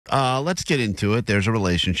Let's get into it. There's a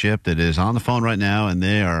relationship that is on the phone right now, and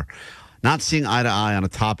they are not seeing eye to eye on a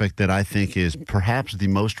topic that I think is perhaps the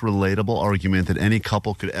most relatable argument that any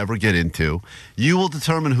couple could ever get into. You will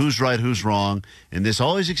determine who's right, who's wrong in this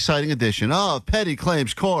always exciting edition of Petty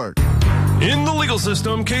Claims Court. In the legal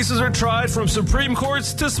system, cases are tried from Supreme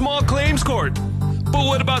Courts to small claims court. But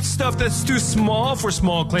what about stuff that's too small for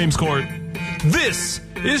small claims court? This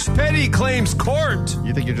is Petty Claims Court.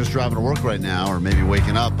 You think you're just driving to work right now or maybe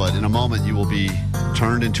waking up, but in a moment you will be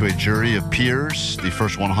turned into a jury of peers. The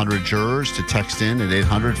first 100 jurors to text in at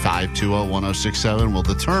 800-520-1067 will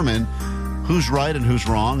determine who's right and who's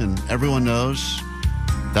wrong, and everyone knows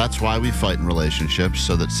that's why we fight in relationships,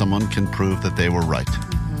 so that someone can prove that they were right.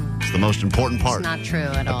 It's the most important part. It's not true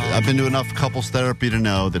at all. I've been to enough couples therapy to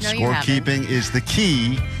know that scorekeeping is the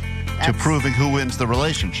key to proving who wins the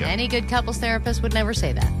relationship. Any good couples therapist would never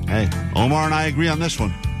say that. Hey, Omar and I agree on this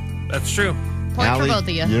one. That's true. Point Allie, for both of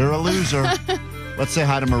you. You're a loser. Let's say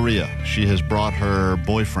hi to Maria. She has brought her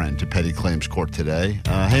boyfriend to Petty Claims Court today.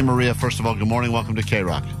 Hey, Maria, first of all, good morning. Welcome to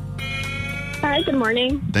KROQ. Hi, good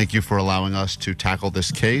morning. Thank you for allowing us to tackle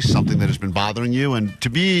this case, something that has been bothering you. And to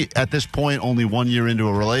be, at this point, only 1 year into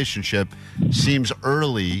a relationship seems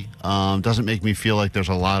early. Doesn't make me feel like there's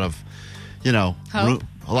a lot of, hope.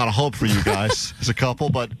 A lot of hope for you guys as a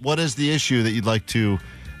couple. But what is the issue that you'd like to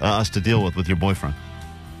us to deal with your boyfriend?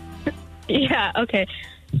 Yeah, okay.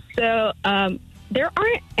 So there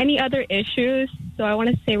aren't any other issues, so I want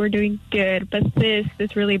to say we're doing good. But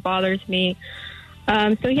this really bothers me.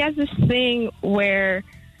 So he has this thing where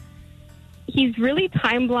he's really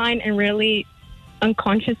time blind and really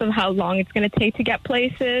unconscious of how long it's going to take to get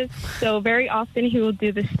places. So very often he will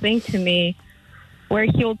do this thing to me where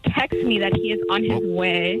he'll text me that he is on his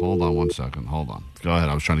way. Hold on 1 second. Hold on. Go ahead.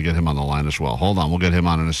 I was trying to get him on the line as well. Hold on. We'll get him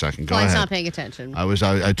on in a second. Go Klein's ahead. not paying attention.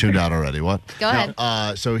 I tuned out already. What? Go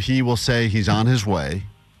ahead. So he will say he's on his way.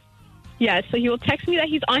 Yeah, so he will text me that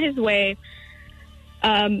he's on his way.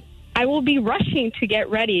 I will be rushing to get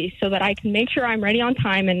ready so that I can make sure I'm ready on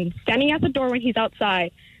time and standing at the door when he's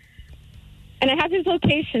outside. And I have his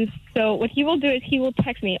location, so what he will do is he will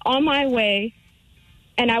text me on my way,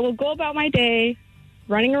 and I will go about my day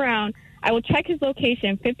running around. I will check his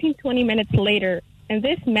location 15, 20 minutes later, and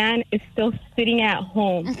this man is still sitting at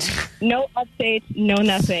home. No updates, no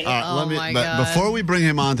nothing. Before we bring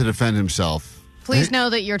him on to defend himself, please know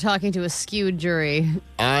that you're talking to a skewed jury.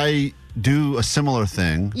 I do a similar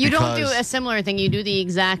thing. You don't do a similar thing. You do the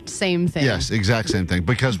exact same thing. Yes, exact same thing.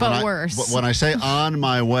 Because worse. When I say on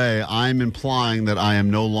my way, I'm implying that I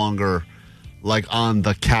am no longer like on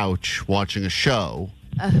the couch watching a show.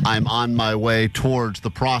 I'm on my way towards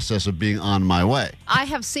the process of being on my way. I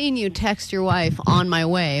have seen you text your wife on my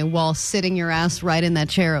way while sitting your ass right in that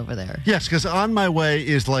chair over there. Yes, because on my way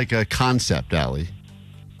is like a concept, Allie.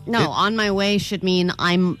 No, on my way should mean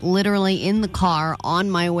I'm literally in the car on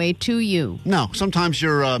my way to you. No, sometimes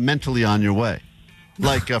you're mentally on your way.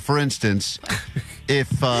 Like, for instance, if,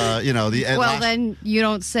 then you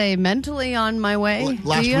don't say mentally on my way,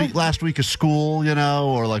 last week of school,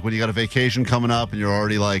 or like when you got a vacation coming up and you're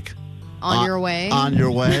already like... On your way? On your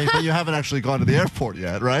way, but you haven't actually gone to the airport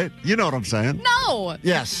yet, right? You know what I'm saying? No!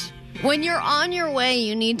 Yes. When you're on your way,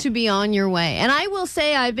 you need to be on your way. And I will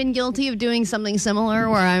say I've been guilty of doing something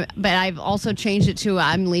similar but I've also changed it to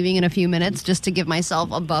I'm leaving in a few minutes just to give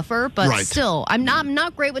myself a buffer. But still, I'm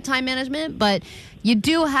not great with time management, but you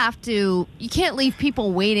do have to, you can't leave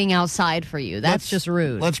people waiting outside for you. That's just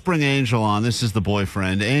rude. Let's bring Angel on. This is the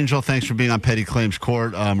boyfriend. Angel, thanks for being on Petty Claims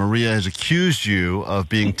Court. Maria has accused you of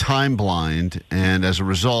being time blind and as a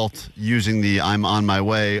result using the I'm on my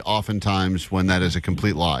way oftentimes when that is a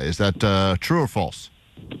complete lie. Is that true or false?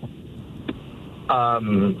 I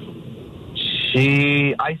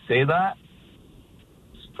say that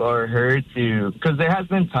for her to, because there has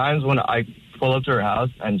been times when I pull up to her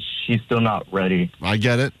house and she's still not ready. I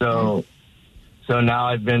get it. So now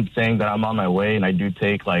I've been saying that I'm on my way, and I do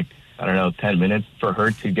take 10 minutes for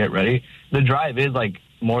her to get ready. The drive is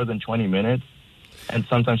more than 20 minutes, and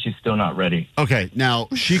sometimes she's still not ready. Okay, now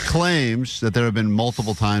she claims that there have been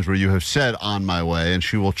multiple times where you have said on my way, and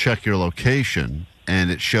she will check your location,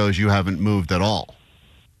 and it shows you haven't moved at all.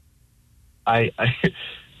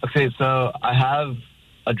 Okay, so I have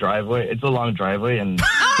a driveway. It's a long driveway, and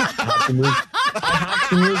I have to move.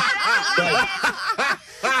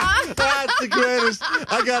 That's the greatest.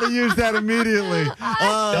 I got to use that immediately.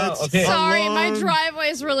 Sorry, my driveway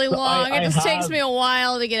is really long. It just takes me a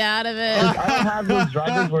while to get out of it. I have those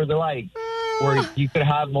driveways where they're where you could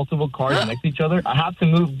have multiple cars next to each other. I have to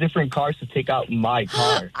move different cars to take out my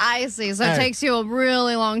car. I see. So it takes you a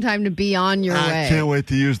really long time to be on your way. I can't wait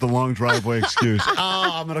to use the long driveway excuse.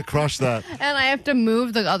 I'm going to crush that. And I have to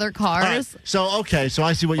move the other cars. Right. So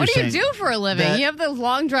I see what you're saying. What do you do for a living? You have the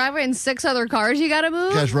long driveway and 6 other cars you got to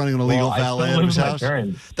move? You guys running an illegal valet at his house?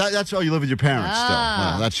 That's you live with your parents still.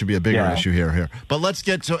 Well, that should be a bigger issue here. But let's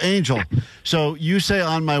get, Angel, so you say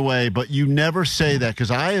on my way, but you never say that,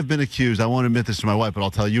 because I have been accused, I won't admit this to my wife, but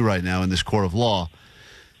I'll tell you right now in this court of law,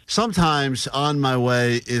 sometimes on my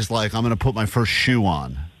way is like, I'm going to put my first shoe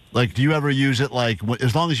on. Like, do you ever use it like,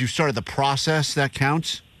 as long as you started the process, that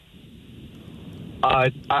counts?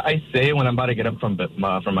 I say it when I'm about to get up from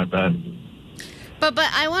my bed. But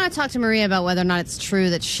I want to talk to Maria about whether or not it's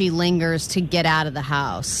true that she lingers to get out of the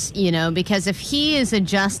house, because if he is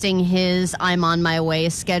adjusting his I'm on my way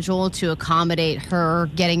schedule to accommodate her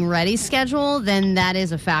getting ready schedule, then that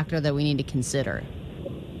is a factor that we need to consider.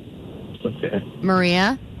 Okay.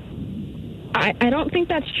 Maria? I don't think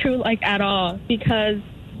that's true, at all, because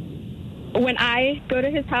when I go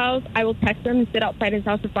to his house, I will text him and sit outside his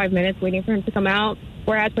house for 5 minutes waiting for him to come out.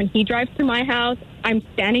 Whereas when he drives to my house, I'm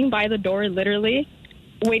standing by the door, literally,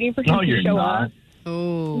 waiting for him to show up.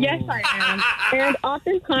 Oh. Yes, I am. And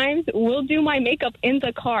oftentimes, we'll do my makeup in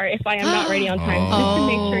the car if I am not ready on time, just to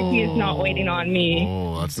make sure he is not waiting on me.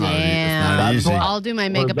 Oh, that's not easy. I'll do my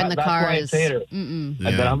makeup in the car. That's why I say it. And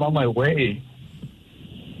then I'm on my way.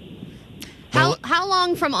 How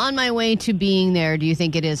long from on my way to being there do you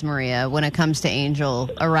think it is, Maria, when it comes to Angel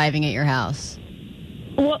arriving at your house?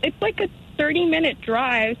 Well, it's like a 30-minute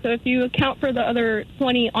drive, so if you account for the other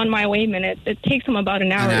 20 on my way minutes, it takes them about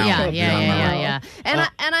an hour. Yeah.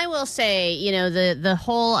 And I will say, the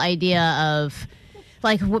whole idea of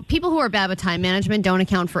people who are bad with time management don't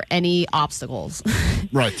account for any obstacles.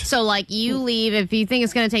 Right. So you leave, if you think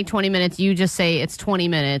it's going to take 20 minutes, you just say it's 20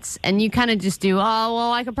 minutes, and you kind of just do,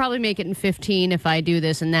 I could probably make it in 15 if I do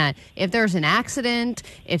this and that. If there's an accident,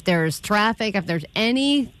 if there's traffic, if there's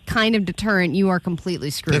any kind of deterrent, you are completely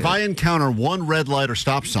screwed. If I encounter one red light or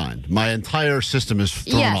stop sign, my entire system is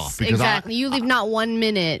thrown off. Yes, exactly. You leave not 1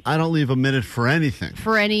 minute. I don't leave a minute for anything.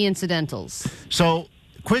 For any incidentals. So,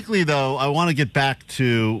 quickly, though, I want to get back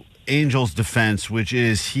to Angel's defense, which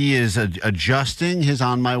is he is adjusting his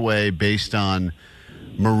on my way based on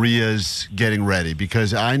Maria's getting ready,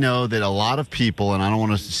 because I know that a lot of people, and I don't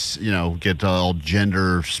want to, get all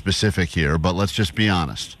gender specific here, but let's just be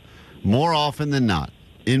honest. More often than not,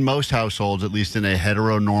 in most households, at least in a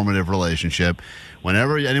heteronormative relationship,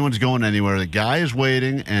 whenever anyone's going anywhere, the guy is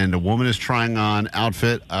waiting and the woman is trying on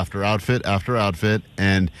outfit after outfit after outfit.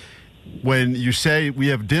 And when you say we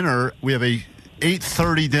have dinner, we have a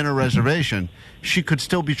 8:30 dinner reservation, she could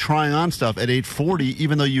still be trying on stuff at 8:40,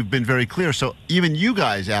 even though you've been very clear. So even you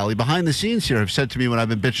guys, Allie, behind the scenes here, have said to me when I've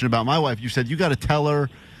been bitching about my wife, you said you got to tell her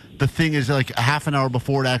the thing is like a half an hour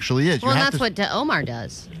before it actually is. Well, that's what Omar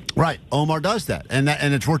does. Right. Omar does that. And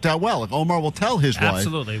it's worked out well. Like Omar will tell his wife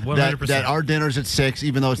 100%. that our dinner's at 6,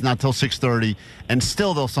 even though it's not till 6:30, and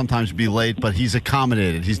still they'll sometimes be late, but he's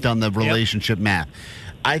accommodated. He's done the relationship math.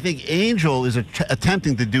 I think Angel is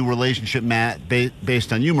attempting to do relationship math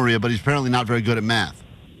based on you, Maria, but he's apparently not very good at math.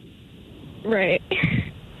 Right.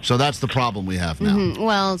 So that's the problem we have now. Mm-hmm.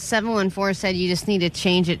 Well, 714 said you just need to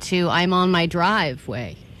change it to I'm on my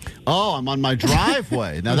driveway. Oh, I'm on my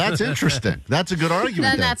driveway. Now, that's interesting. That's a good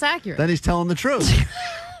argument. Then that's accurate. Then he's telling the truth.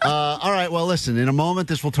 All right, well, listen, in a moment,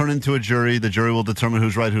 this will turn into a jury. The jury will determine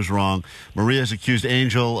who's right, who's wrong. Maria has accused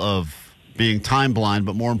Angel of being time blind,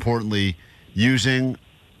 but more importantly, using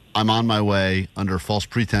I'm on my way under false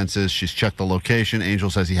pretenses. She's checked the location. Angel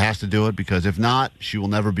says he has to do it because if not, she will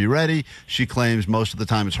never be ready. She claims most of the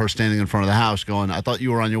time it's her standing in front of the house going, I thought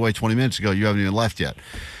you were on your way 20 minutes ago. You haven't even left yet.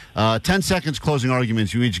 10 seconds closing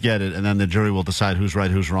arguments. You each get it, and then the jury will decide who's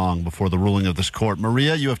right, who's wrong before the ruling of this court.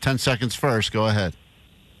 Maria, you have 10 seconds first. Go ahead.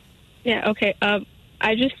 Yeah, okay.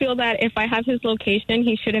 I just feel that if I have his location,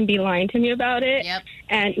 he shouldn't be lying to me about it. Yep.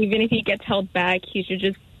 And even if he gets held back, he should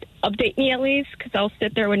just update me at least, because I'll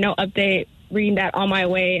sit there with no update, reading that on my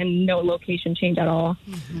way and no location change at all.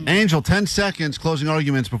 Mm-hmm. Angel, 10 seconds, closing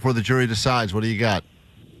arguments before the jury decides. What do you got?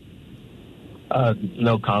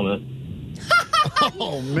 No comment.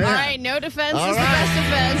 Oh, man. All right, no defense All is right. the best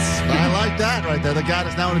defense. I like that right there. The guy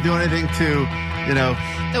does not want to do anything to,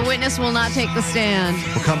 The witness will not take the stand.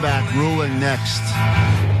 We'll come back. Ruling next.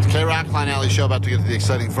 It's KROQ Klein Alley Show, about to get to the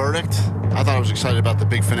exciting verdict. I thought I was excited about the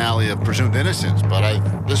big finale of Presumed Innocence, but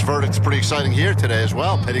this verdict's pretty exciting here today as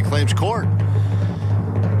well. Petty Claims Court.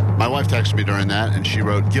 My wife texted me during that, and she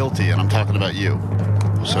wrote guilty, and I'm talking about you.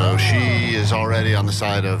 So she is already on the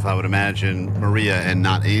side of, I would imagine, Maria and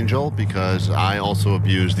not Angel, because I also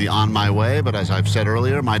abuse the on my way. But as I've said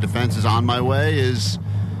earlier, my defense is on my way is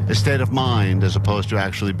a state of mind as opposed to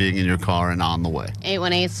actually being in your car and on the way.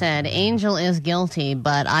 818 said, Angel is guilty,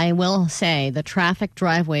 but I will say the traffic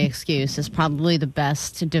driveway excuse is probably the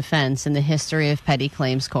best defense in the history of petty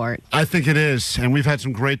claims court. I think it is, and we've had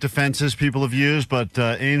some great defenses people have used, but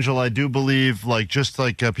Angel, I do believe, just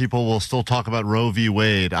like people will still talk about Roe v.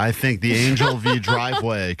 Wade, I think the Angel v.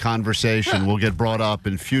 driveway conversation will get brought up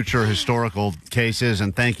in future historical cases,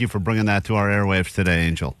 and thank you for bringing that to our airwaves today,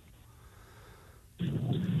 Angel.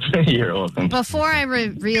 You're welcome. Before I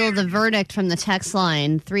reveal the verdict from the text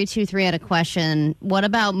line, 323 had a question. What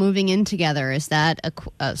about moving in together? Is that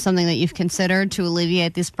something that you've considered to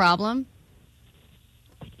alleviate this problem?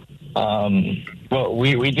 Well,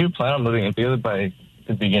 we do plan on moving in together by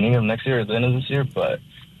the beginning of next year or the end of this year, but...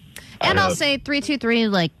 And I'll say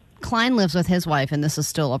 323, Klein lives with his wife, and this is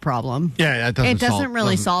still a problem. Yeah, it doesn't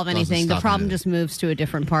really solve anything. The problem just moves to a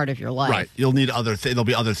different part of your life. Right. You'll need there'll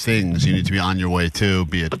be other things you need to be on your way to,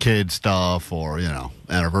 be it kid stuff or,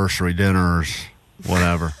 anniversary dinners,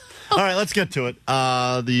 whatever. All right, let's get to it.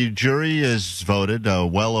 The jury has voted we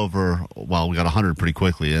got 100 pretty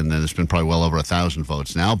quickly, and then there's been probably well over 1,000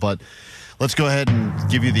 votes now, but let's go ahead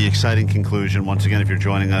and give you the exciting conclusion. Once again, if you're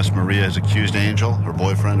joining us, Maria has accused Angel, her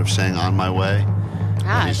boyfriend, of saying on my way.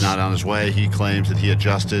 He's not on his way. He claims that he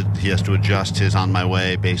has to adjust his on my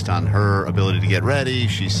way based on her ability to get ready.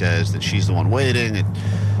 She says that she's the one waiting.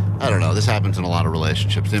 I don't know. This happens in a lot of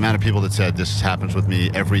relationships. The amount of people that said this happens with me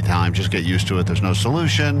every time, just get used to it. There's no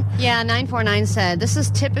solution. Yeah, 949 said, this is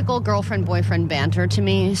typical girlfriend-boyfriend banter to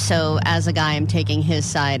me. So as a guy, I'm taking his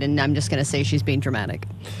side, and I'm just going to say she's being dramatic.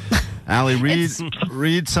 Allie,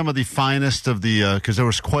 read some of the finest of the, because there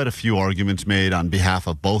was quite a few arguments made on behalf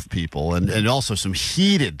of both people, and also some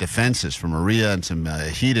heated defenses from Maria and some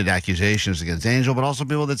heated accusations against Angel, but also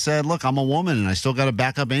people that said, look, I'm a woman, and I still got to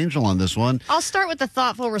back up Angel on this one. I'll start with the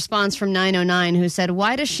thoughtful response from 909, who said,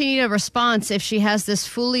 why does she need a response if she has this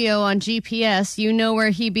Fulio on GPS? You know where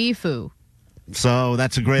he be, foo. So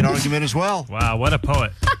that's a great argument as well. Wow, what a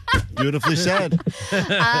poet. Beautifully said.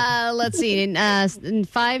 Let's see.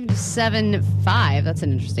 575, that's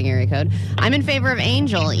an interesting area code. I'm in favor of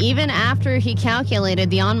Angel. Even after he calculated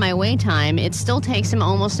the on my way time, it still takes him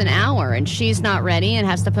almost an hour, and she's not ready and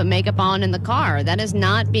has to put makeup on in the car. That is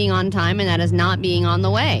not being on time, and that is not being on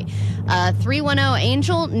the way. 310,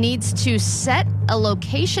 Angel needs to set a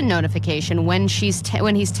location notification when he's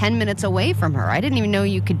 10 minutes away from her. I didn't even know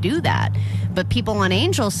you could do that. But people on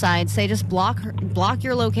Angel's side say just block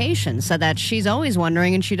your location so that she's always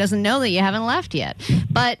wondering and she doesn't know that you haven't left yet.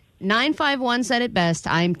 But 951 said it best.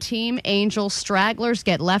 I'm Team Angel. Stragglers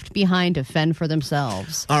get left behind to fend for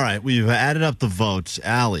themselves. All right, we've added up the votes.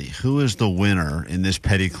 Allie, who is the winner in this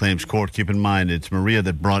petty claims court? Keep in mind, it's Maria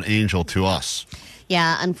that brought Angel to us.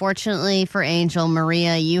 Yeah, unfortunately for Angel,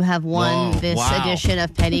 Maria, you have won this edition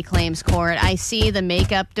of Petty Claims Court. I see the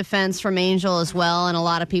makeup defense from Angel as well, and a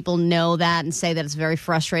lot of people know that and say that it's very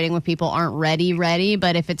frustrating when people aren't ready,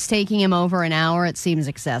 but if it's taking him over an hour, it seems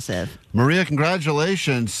excessive. Maria,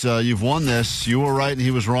 congratulations. You've won this. You were right and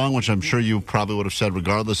he was wrong, which I'm sure you probably would have said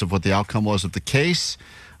regardless of what the outcome was of the case.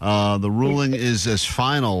 The ruling is as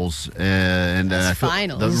finals, and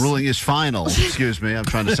finals. The ruling is final. Excuse me, I'm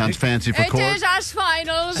trying to sound fancy for court. It is as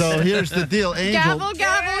finals. So here's the deal, Angel. Gavel,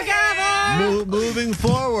 gavel, gavel. Moving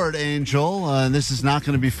forward, Angel, this is not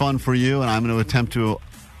going to be fun for you, and I'm going to attempt to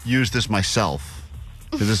use this myself,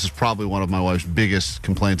 because this is probably one of my wife's biggest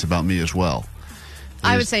complaints about me as well.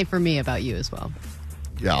 I would say for me about you as well.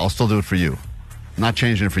 Yeah, I'll still do it for you. I'm not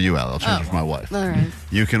changing it for you, Al. I'll change it for my wife. All right.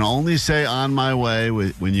 You can only say on my way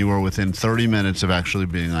when you are within 30 minutes of actually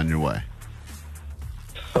being on your way.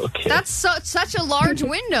 Okay. That's such a large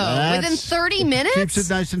window. Within 30 minutes? Keeps it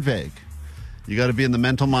nice and vague. You got to be in the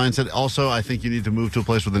mental mindset. Also, I think you need to move to a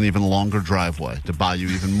place with an even longer driveway to buy you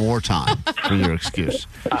even more time for your excuse.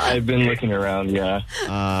 I've been looking around, yeah.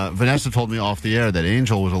 Vanessa told me off the air that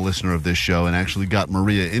Angel was a listener of this show and actually got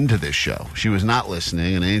Maria into this show. She was not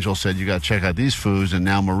listening, and Angel said, you got to check out these foods, and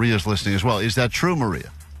now Maria's listening as well. Is that true,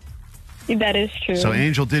 Maria? That is true. So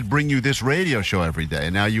Angel did bring you this radio show every day,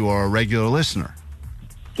 and now you are a regular listener.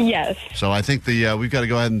 Yes. So I think we've got to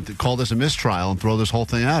go ahead and call this a mistrial and throw this whole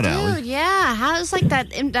thing out, Allie. Dude, yeah. How's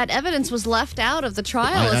that evidence was left out of the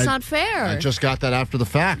trial? It's not fair. I just got that after the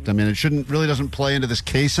fact. I mean, it really doesn't play into this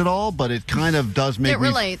case at all, but it kind of does make It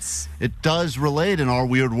relates. It does relate in our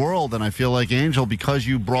weird world, and I feel like, Angel, because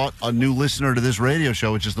you brought a new listener to this radio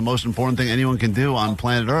show, which is the most important thing anyone can do on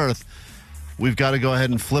planet Earth, we've got to go ahead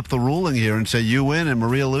and flip the ruling here and say you win and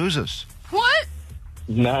Maria loses. What?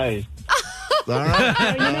 Nice. All right.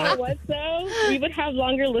 So you know what, though? We would have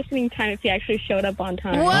longer listening time if he actually showed up on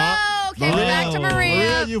time. Whoa! Okay, we're back to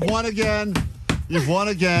Maria. You've won again. You've won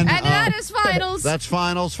again. And that is finals. That's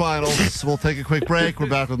finals. We'll take a quick break. We're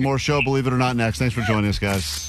back with more show, believe it or not, next. Thanks for joining us, guys.